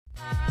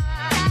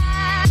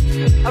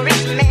A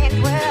rich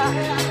man's world.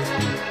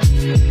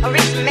 A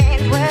rich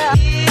man's world.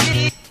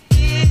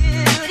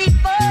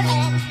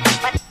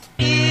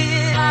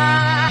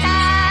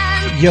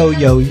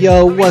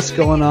 Yo, what's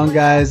going on,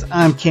 guys?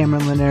 I'm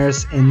Cameron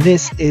Linares, and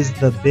this is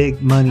the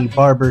Big Money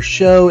Barber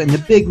Show. And the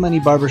Big Money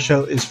Barber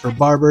Show is for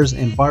barbers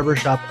and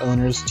barbershop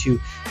owners to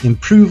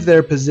improve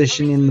their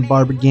position in the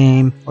barber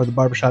game or the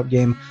barbershop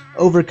game,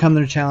 overcome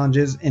their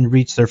challenges, and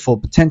reach their full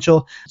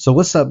potential. So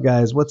what's up,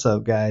 guys?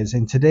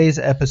 In today's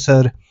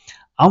episode,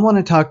 I want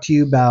to talk to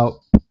you about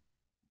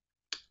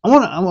I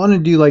want to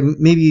do like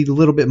maybe a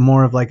little bit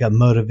more of like a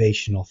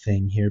motivational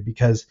thing here,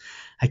 because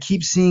I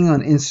keep seeing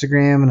on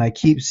Instagram and I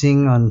keep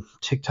seeing on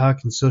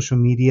TikTok and social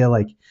media,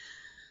 like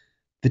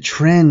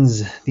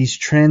these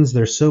trends,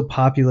 they're so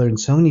popular and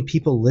so many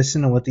people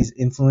listen to what these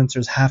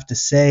influencers have to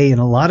say. And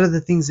a lot of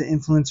the things that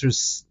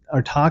influencers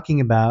are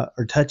talking about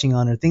or touching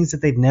on are things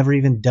that they've never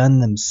even done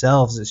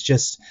themselves. It's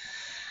just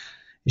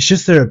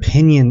their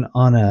opinion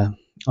on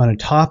a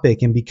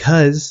topic. And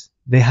because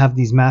they have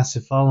these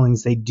massive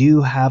followings, they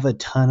do have a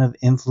ton of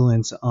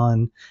influence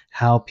on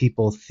how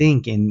people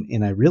think.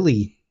 And I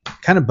really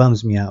kind of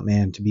bums me out,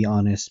 man, to be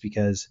honest,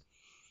 because,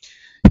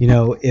 you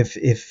know,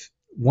 if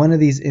one of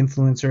these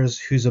influencers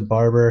who's a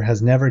barber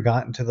has never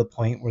gotten to the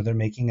point where they're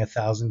making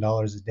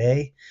 $1,000 a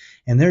day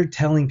and they're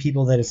telling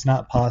people that it's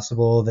not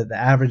possible, that the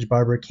average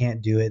barber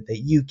can't do it, that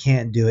you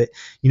can't do it,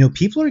 you know,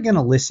 people are going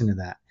to listen to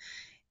that.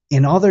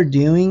 And all they're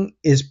doing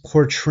is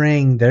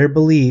portraying their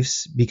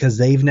beliefs because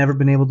they've never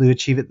been able to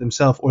achieve it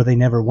themselves, or they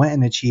never went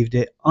and achieved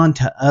it,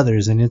 onto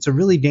others. And it's a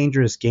really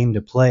dangerous game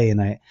to play.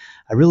 And I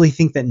really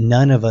think that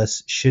none of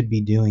us should be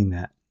doing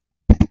that.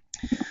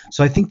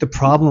 So I think the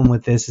problem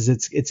with this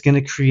is it's going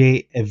to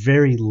create a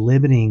very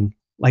limiting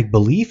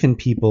belief in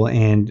people.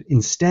 And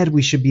instead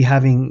we should be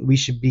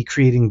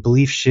creating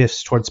belief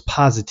shifts towards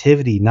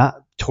positivity,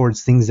 not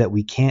towards things that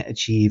we can't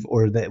achieve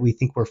or that we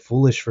think we're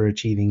foolish for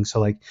achieving. So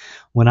like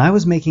when I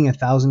was making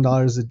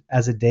 $1,000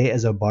 as a day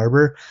as a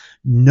barber,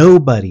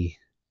 nobody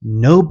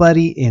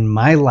in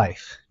my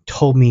life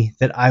told me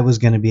that I was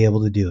going to be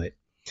able to do it.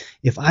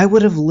 If I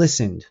would have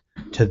listened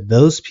to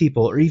those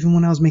people, or even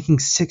when I was making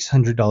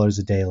 $600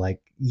 a day,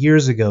 like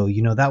years ago,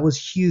 you know, that was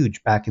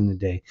huge back in the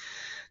day.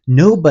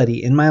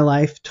 Nobody in my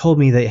life told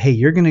me that, hey,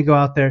 you're going to go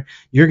out there,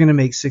 you're going to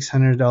make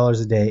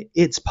 $600 a day.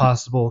 It's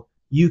possible.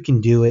 You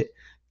can do it.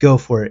 Go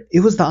for it.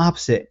 It was the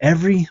opposite.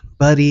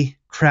 Everybody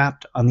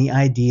crapped on the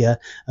idea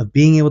of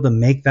being able to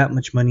make that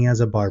much money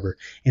as a barber.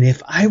 And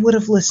if I would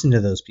have listened to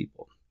those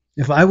people,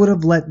 if I would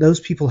have let those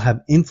people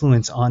have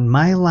influence on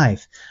my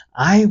life,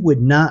 I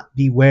would not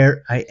be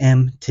where I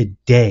am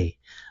today.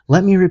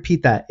 Let me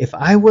repeat that. If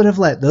I would have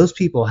let those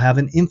people have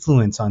an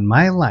influence on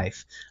my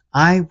life,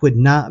 I would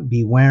not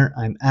be where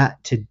I'm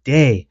at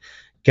today.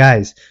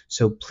 Guys,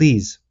 so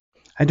please,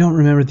 I don't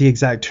remember the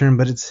exact term,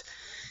 but it's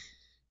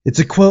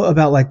a quote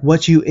about like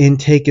what you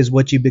intake is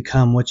what you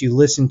become, what you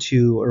listen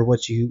to or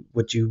what you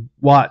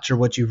watch or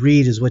what you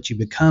read is what you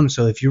become.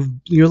 So if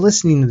you're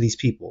listening to these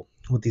people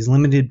with these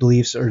limited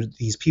beliefs, or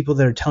these people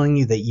that are telling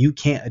you that you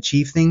can't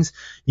achieve things,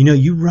 you know,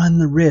 you run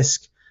the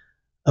risk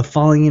of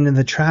falling into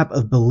the trap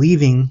of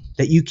believing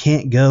that you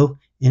can't go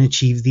and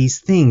achieve these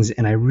things.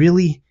 And I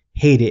really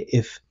hate it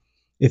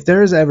if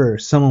there is ever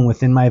someone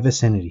within my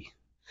vicinity,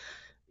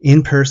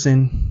 in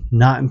person,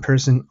 not in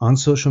person, on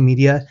social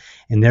media,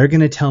 and they're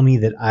going to tell me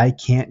that I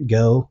can't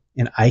go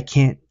and I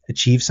can't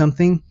achieve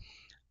something,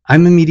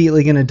 I'm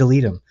immediately going to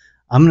delete them.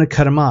 I'm going to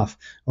cut them off.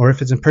 Or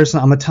if it's in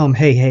person, I'm going to tell them,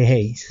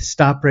 hey,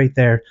 stop right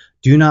there.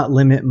 Do not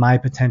limit my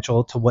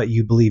potential to what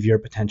you believe your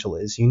potential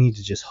is. You need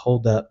to just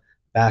hold up,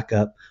 back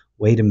up,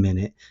 wait a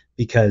minute,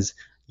 because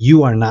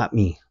you are not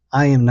me.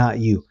 I am not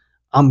you.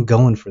 I'm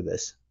going for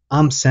this.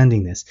 I'm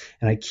sending this.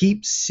 And I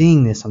keep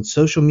seeing this on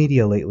social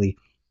media lately.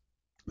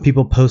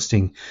 People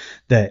posting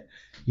that,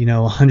 you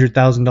know,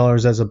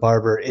 $100,000 as a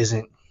barber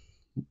isn't,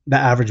 the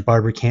average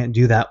barber can't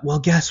do that. Well,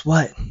 guess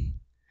what?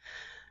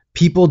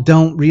 People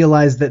don't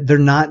realize that they're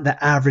not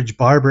the average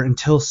barber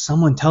until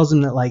someone tells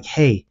them that, like,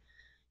 hey,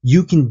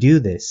 you can do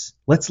this.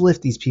 Let's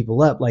lift these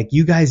people up. Like,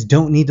 you guys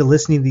don't need to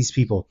listen to these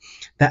people.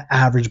 The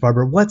average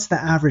barber. What's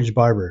the average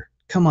barber?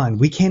 Come on,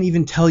 we can't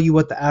even tell you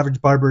what the average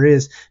barber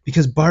is,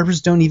 because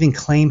barbers don't even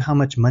claim how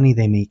much money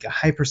they make, a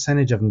high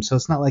percentage of them. So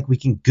it's not like we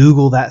can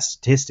Google that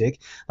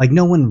statistic. Like,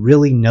 no one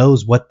really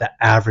knows what the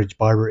average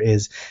barber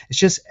is. It's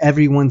just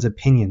everyone's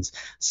opinions.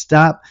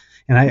 Stop.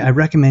 And I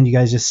recommend you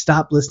guys just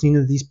stop listening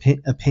to these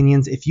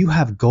opinions. If you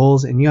have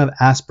goals and you have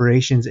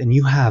aspirations and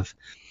you have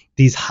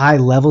these high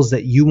levels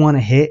that you want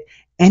to hit,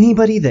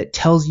 anybody that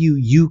tells you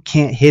you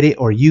can't hit it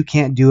or you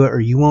can't do it or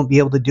you won't be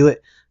able to do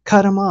it,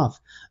 cut them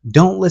off.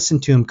 Don't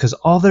listen to them, because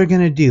all they're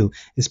going to do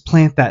is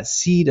plant that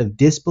seed of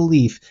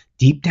disbelief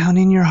deep down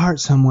in your heart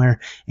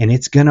somewhere, and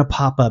it's going to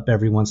pop up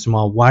every once in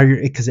a while.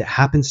 Because it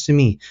happens to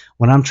me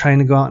when I'm trying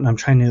to go out and I'm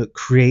trying to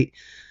create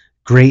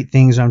great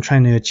things, or I'm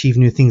trying to achieve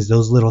new things.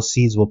 Those little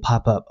seeds will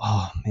pop up.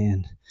 Oh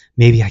man,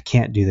 maybe I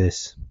can't do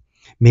this.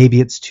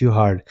 Maybe it's too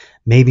hard.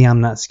 Maybe I'm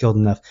not skilled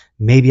enough.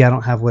 Maybe I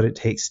don't have what it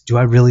takes. Do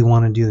I really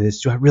want to do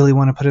this? Do I really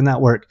want to put in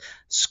that work?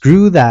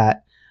 Screw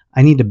that.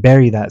 I need to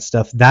bury that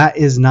stuff. That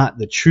is not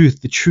the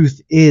truth. The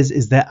truth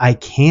is that I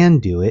can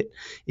do it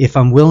if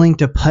I'm willing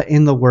to put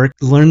in the work,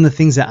 learn the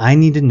things that I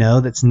need to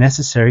know that's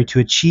necessary to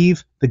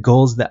achieve the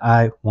goals that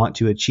I want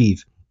to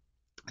achieve.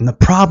 And the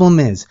problem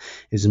is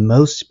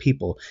most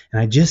people,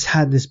 and I just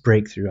had this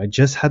breakthrough.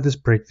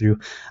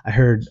 I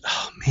heard,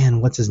 oh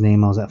man, what's his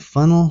name? I was at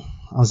Funnel.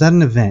 I was at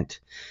an event,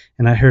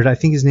 and I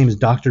think his name is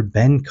Dr.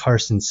 Ben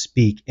Carson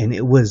speak, and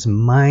it was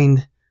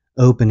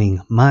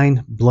mind-opening,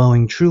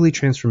 mind-blowing, truly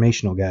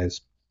transformational, guys.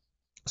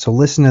 So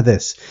listen to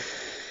this.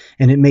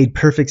 And it made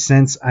perfect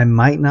sense. I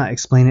might not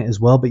explain it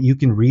as well, but you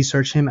can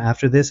research him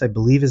after this. I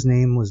believe his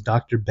name was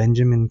Dr.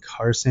 Benjamin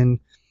Carson.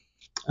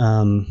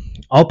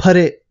 I'll put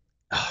it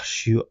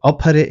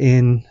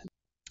in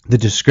the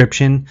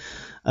description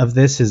of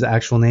this, his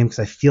actual name, because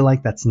I feel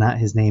like that's not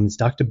his name. It's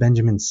Dr.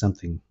 Benjamin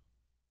something.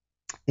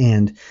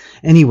 And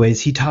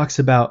anyways, he talks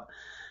about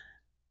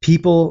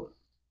people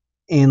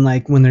and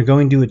like when they're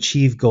going to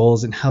achieve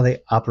goals and how they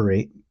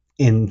operate.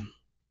 And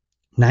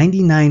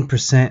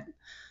 99%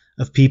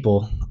 of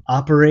people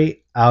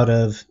operate out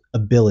of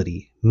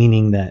ability,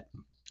 meaning that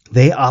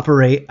they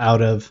operate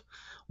out of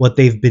what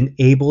they've been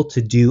able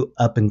to do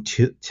up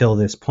until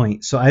this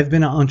point. So I've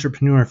been an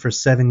entrepreneur for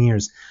 7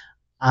 years.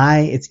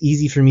 It's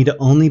easy for me to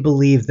only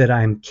believe that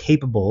I'm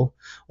capable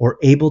or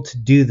able to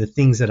do the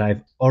things that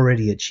I've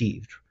already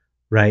achieved,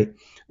 right?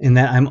 And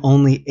that I'm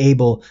only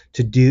able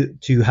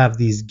to have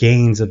these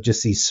gains of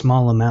just these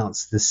small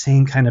amounts, the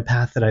same kind of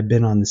path that I've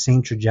been on, the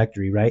same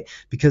trajectory, right?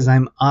 Because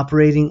I'm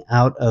operating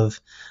out of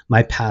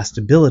my past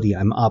ability.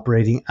 I'm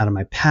operating out of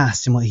my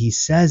past. And what he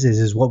says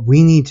is what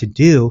we need to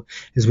do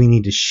is we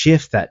need to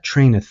shift that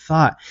train of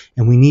thought,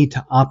 and we need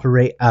to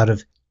operate out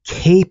of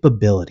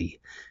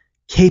capability,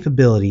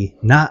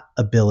 not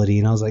ability.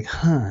 And I was like,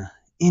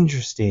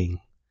 interesting.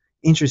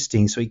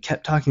 So he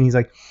kept talking. He's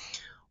like,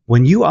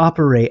 when you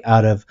operate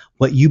out of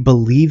what you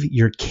believe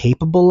you're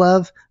capable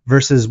of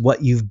versus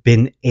what you've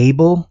been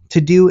able to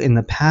do in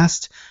the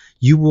past,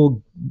 you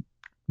will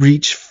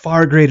reach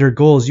far greater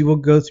goals. You will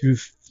go through,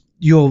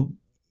 your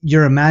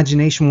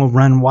imagination will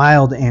run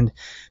wild, and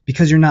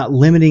because you're not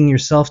limiting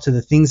yourself to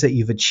the things that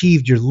you've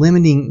achieved,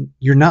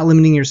 you're not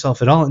limiting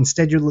yourself at all.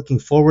 Instead, you're looking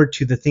forward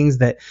to the things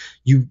that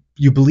you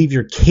believe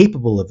you're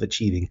capable of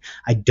achieving.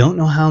 I don't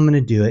know how I'm going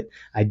to do it.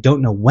 I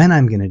don't know when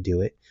I'm going to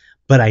do it.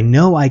 But I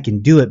know I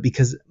can do it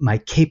because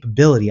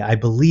I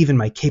believe in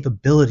my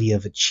capability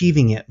of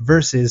achieving it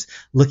versus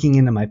looking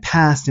into my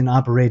past and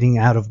operating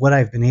out of what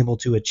I've been able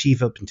to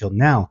achieve up until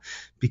now.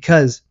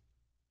 Because,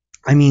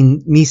 I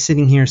mean, me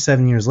sitting here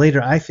 7 years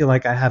later, I feel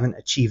like I haven't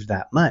achieved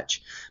that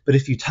much. But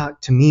if you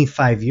talked to me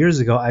 5 years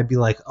ago, I'd be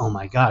like, oh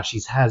my gosh,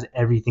 he has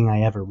everything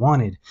I ever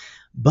wanted.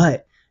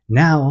 But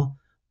now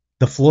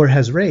the floor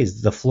has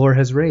raised.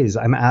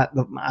 I'm at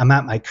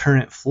my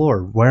current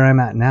floor. Where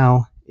I'm at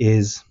now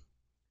is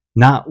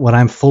not what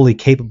I'm fully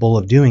capable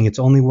of doing. It's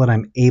only what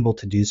I'm able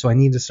to do. So I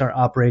need to start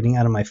operating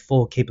out of my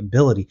full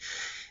capability.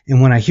 And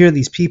when I hear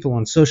these people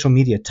on social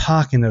media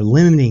talk, and they're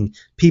limiting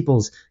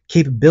people's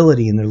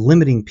capability, and they're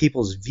limiting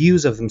people's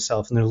views of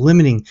themselves, and they're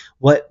limiting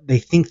what they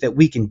think that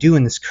we can do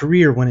in this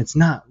career, when it's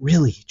not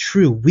really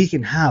true. We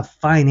can have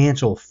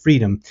financial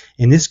freedom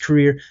in this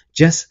career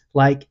just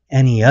like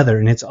any other.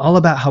 And it's all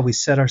about how we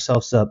set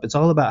ourselves up. It's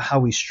all about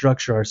how we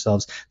structure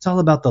ourselves. It's all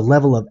about the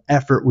level of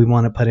effort we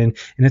want to put in.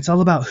 And it's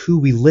all about who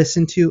we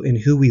listen to and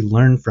who we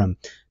learn from.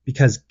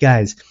 Because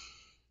guys,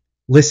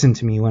 listen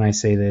to me when I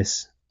say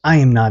this. I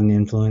am not an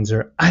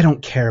influencer. I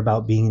don't care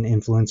about being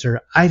an influencer.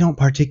 I don't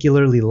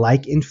particularly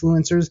like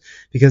influencers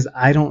because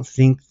I don't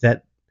think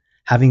that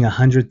having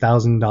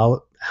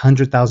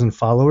 100,000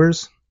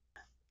 followers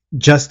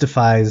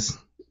justifies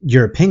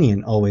your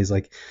opinion always.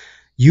 Like,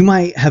 you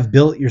might have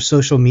built your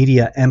social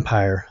media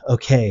empire,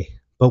 okay,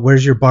 but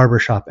where's your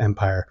barbershop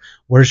empire?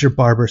 Where's your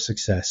barber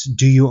success?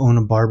 Do you own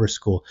a barber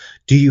school?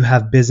 Do you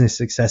have business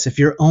success? If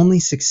your only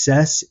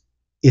success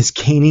is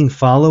gaining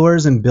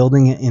followers and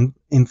building an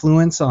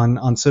influence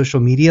on social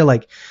media,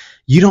 like,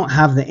 you don't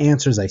have the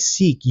answers I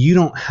seek. You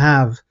don't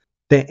have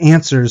the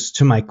answers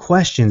to my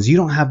questions. You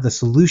don't have the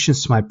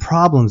solutions to my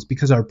problems,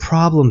 because our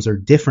problems are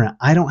different.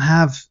 I don't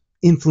have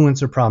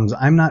influencer problems.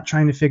 I'm not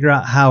trying to figure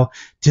out how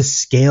to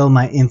scale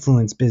my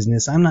influence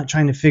business. I'm not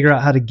trying to figure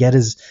out how to get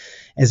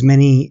as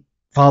many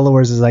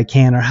followers as I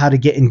can, or how to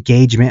get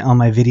engagement on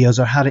my videos,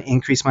 or how to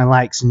increase my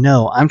likes.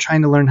 No, I'm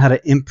trying to learn how to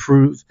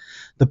improve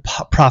the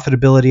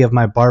profitability of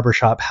my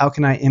barbershop. How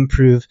can I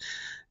improve,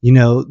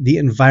 the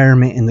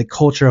environment and the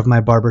culture of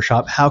my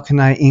barbershop? How can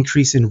I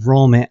increase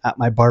enrollment at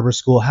my barber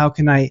school? How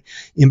can I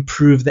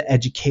improve the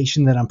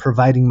education that I'm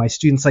providing my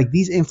students? Like,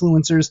 these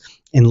influencers,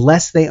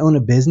 unless they own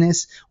a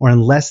business or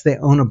unless they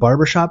own a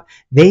barbershop,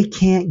 they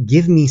can't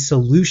give me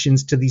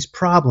solutions to these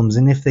problems.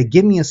 And if they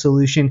give me a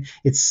solution,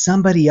 it's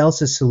somebody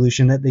else's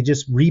solution that they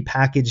just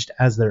repackaged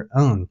as their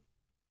own.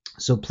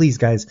 So please,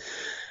 guys,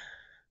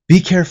 Be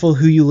careful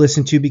who you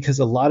listen to, because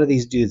a lot of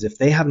these dudes, if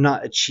they have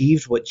not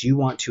achieved what you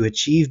want to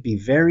achieve, be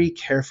very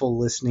careful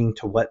listening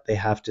to what they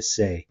have to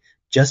say.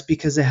 Just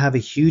because they have a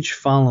huge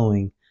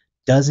following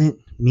doesn't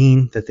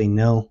mean that they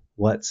know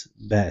what's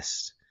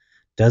best.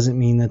 Doesn't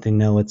mean that they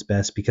know what's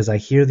best, because I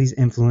hear these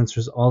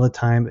influencers all the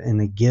time and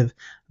they give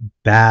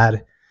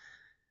bad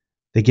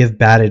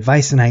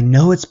advice, and I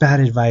know it's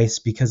bad advice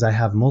because I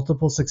have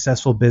multiple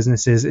successful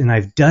businesses and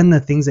I've done the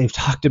things they've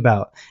talked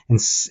about,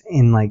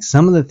 and like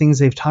some of the things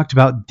they've talked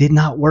about did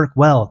not work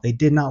well. They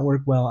did not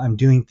work well. I'm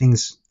doing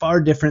things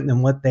far different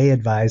than what they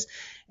advise,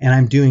 and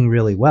I'm doing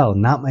really well.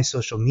 Not my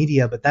social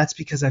media, but that's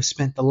because I've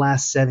spent the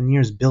last 7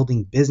 years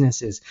building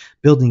businesses,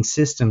 building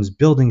systems,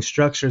 building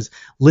structures,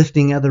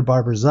 lifting other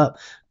barbers up,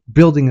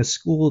 building a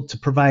school to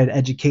provide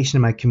education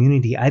in my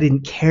community. I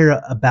didn't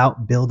care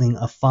about building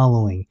a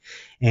following.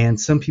 And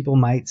some people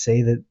might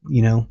say that,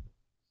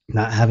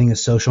 not having a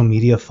social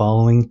media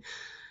following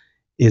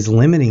is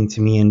limiting to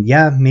me. And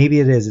yeah,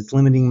 maybe it is. It's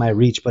limiting my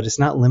reach, but it's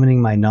not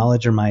limiting my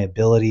knowledge or my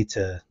ability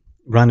to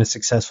run a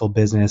successful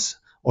business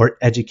or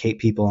educate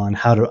people on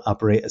how to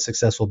operate a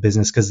successful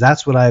business, because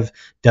that's what I've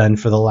done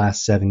for the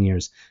last 7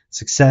 years.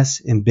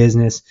 Success in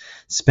business,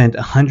 spent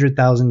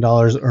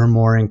 $100,000 or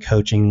more in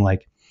coaching.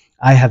 Like,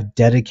 I have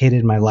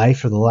dedicated my life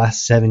for the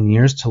last 7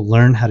 years to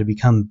learn how to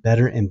become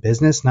better in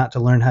business, not to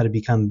learn how to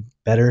become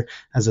better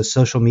as a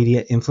social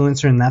media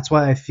influencer. And that's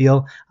why I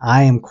feel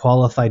I am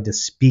qualified to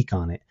speak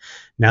on it.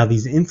 Now,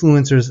 these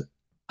influencers,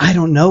 I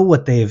don't know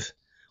what they've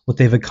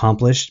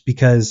accomplished,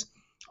 because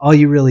all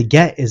you really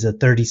get is a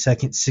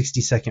 30-second,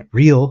 60-second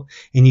reel,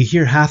 and you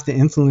hear half the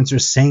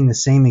influencers saying the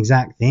same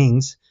exact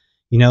things.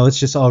 It's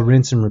just all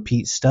rinse and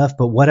repeat stuff.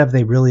 But what have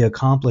they really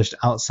accomplished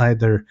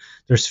outside their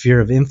sphere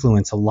of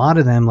influence? A lot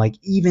of them, like,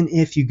 even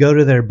if you go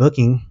to their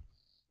booking,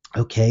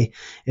 okay,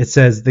 it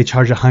says they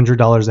charge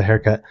 $100 a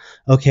haircut.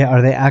 Okay,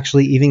 are they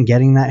actually even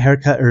getting that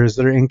haircut, or is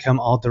their income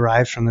all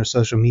derived from their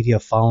social media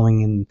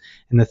following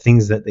and the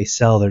things that they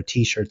sell, their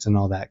t-shirts and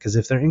all that? Because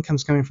if their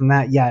income's coming from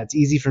that, yeah, it's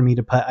easy for me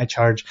to put, I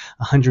charge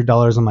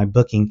 $100 on my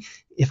booking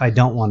if I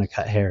don't want to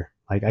cut hair.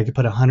 Like, I could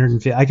put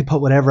 $150, I could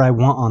put whatever I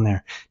want on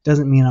there.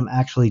 Doesn't mean I'm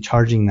actually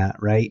charging that,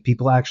 right?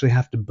 People actually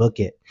have to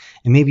book it.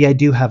 And maybe I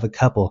do have a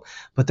couple,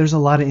 but there's a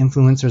lot of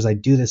influencers. I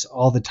do this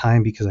all the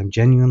time because I'm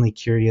genuinely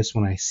curious.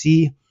 When I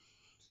see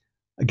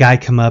a guy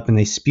come up and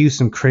they spew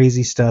some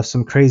crazy stuff,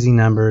 some crazy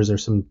numbers, or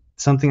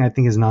something I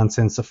think is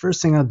nonsense, the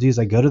first thing I'll do is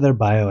I go to their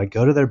bio, I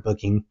go to their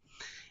booking,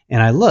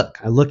 and I look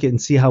at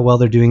and see how well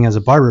they're doing as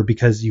a barber.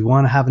 Because you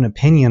want to have an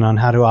opinion on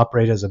how to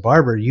operate as a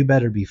barber, you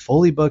better be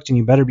fully booked and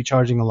you better be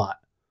charging a lot.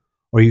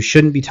 Or you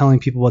shouldn't be telling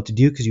people what to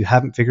do because you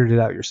haven't figured it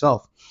out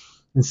yourself.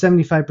 And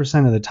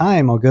 75% of the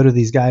time, I'll go to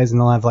these guys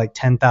and they'll have like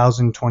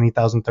 10,000,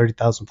 20,000,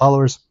 30,000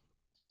 followers.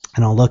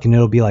 And I'll look and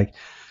it'll be like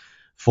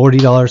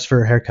 $40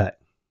 for a haircut.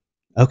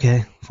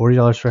 Okay,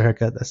 $40 for a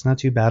haircut. That's not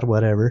too bad,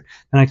 whatever.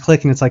 Then I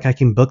click and it's like I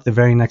can book the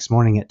very next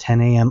morning at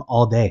 10 a.m.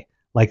 all day.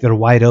 Like, they're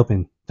wide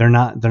open. They're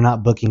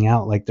not booking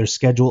out. Like, their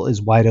schedule is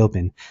wide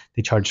open.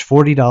 They charge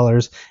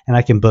 $40 and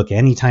I can book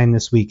anytime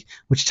this week,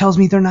 which tells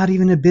me they're not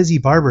even a busy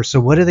barber. So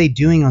what are they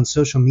doing on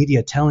social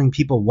media telling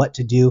people what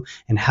to do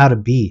and how to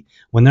be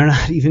when they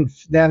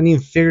haven't even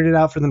figured it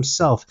out for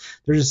themselves?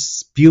 They're just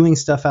spewing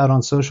stuff out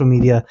on social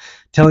media,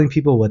 telling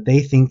people what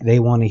they think they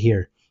want to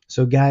hear.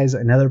 So guys,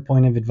 another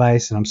point of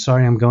advice, and I'm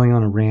sorry I'm going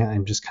on a rant,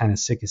 I'm just kind of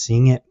sick of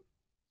seeing it,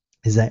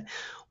 is that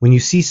when you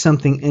see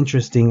something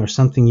interesting or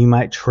something you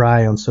might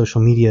try on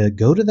social media,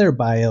 go to their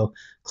bio,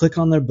 click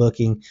on their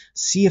booking,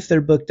 see if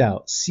they're booked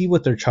out, see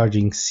what they're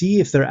charging,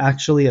 see if they're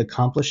actually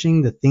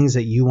accomplishing the things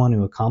that you want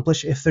to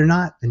accomplish. If they're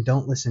not, then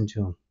don't listen to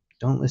them.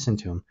 Don't listen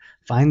to them.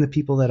 Find the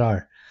people that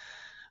are.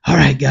 All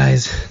right,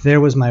 guys, there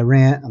was my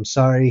rant. I'm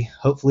sorry.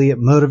 Hopefully it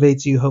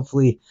motivates you.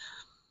 Hopefully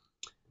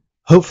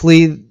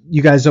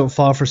you guys don't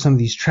fall for some of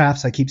these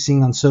traps I keep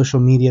seeing on social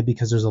media,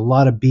 because there's a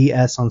lot of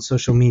BS on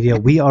social media.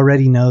 We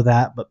already know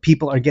that, but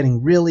people are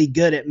getting really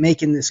good at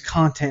making this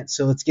content,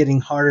 so it's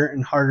getting harder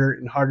and harder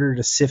and harder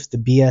to sift the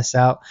BS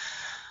out.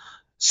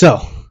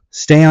 So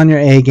stay on your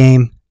A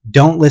game.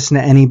 Don't listen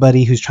to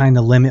anybody who's trying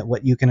to limit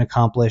what you can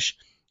accomplish.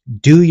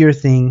 Do your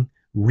thing.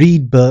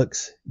 Read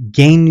books.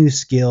 Gain new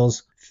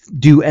skills.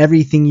 Do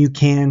everything you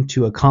can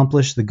to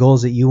accomplish the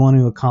goals that you want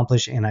to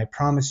accomplish. And I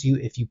promise you,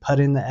 if you put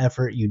in the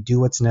effort, you do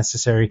what's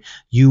necessary,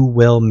 you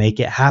will make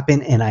it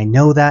happen. And I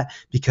know that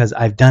because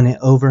I've done it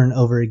over and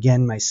over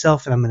again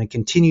myself. And I'm going to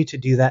continue to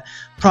do that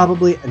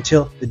probably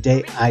until the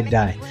day I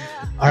die.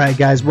 All right,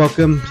 guys,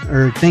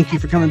 thank you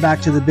for coming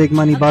back to the Big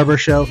Money Barber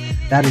Show.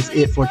 That is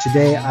it for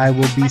today. I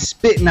will be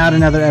spitting out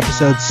another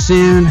episode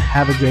soon.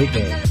 Have a great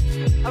day.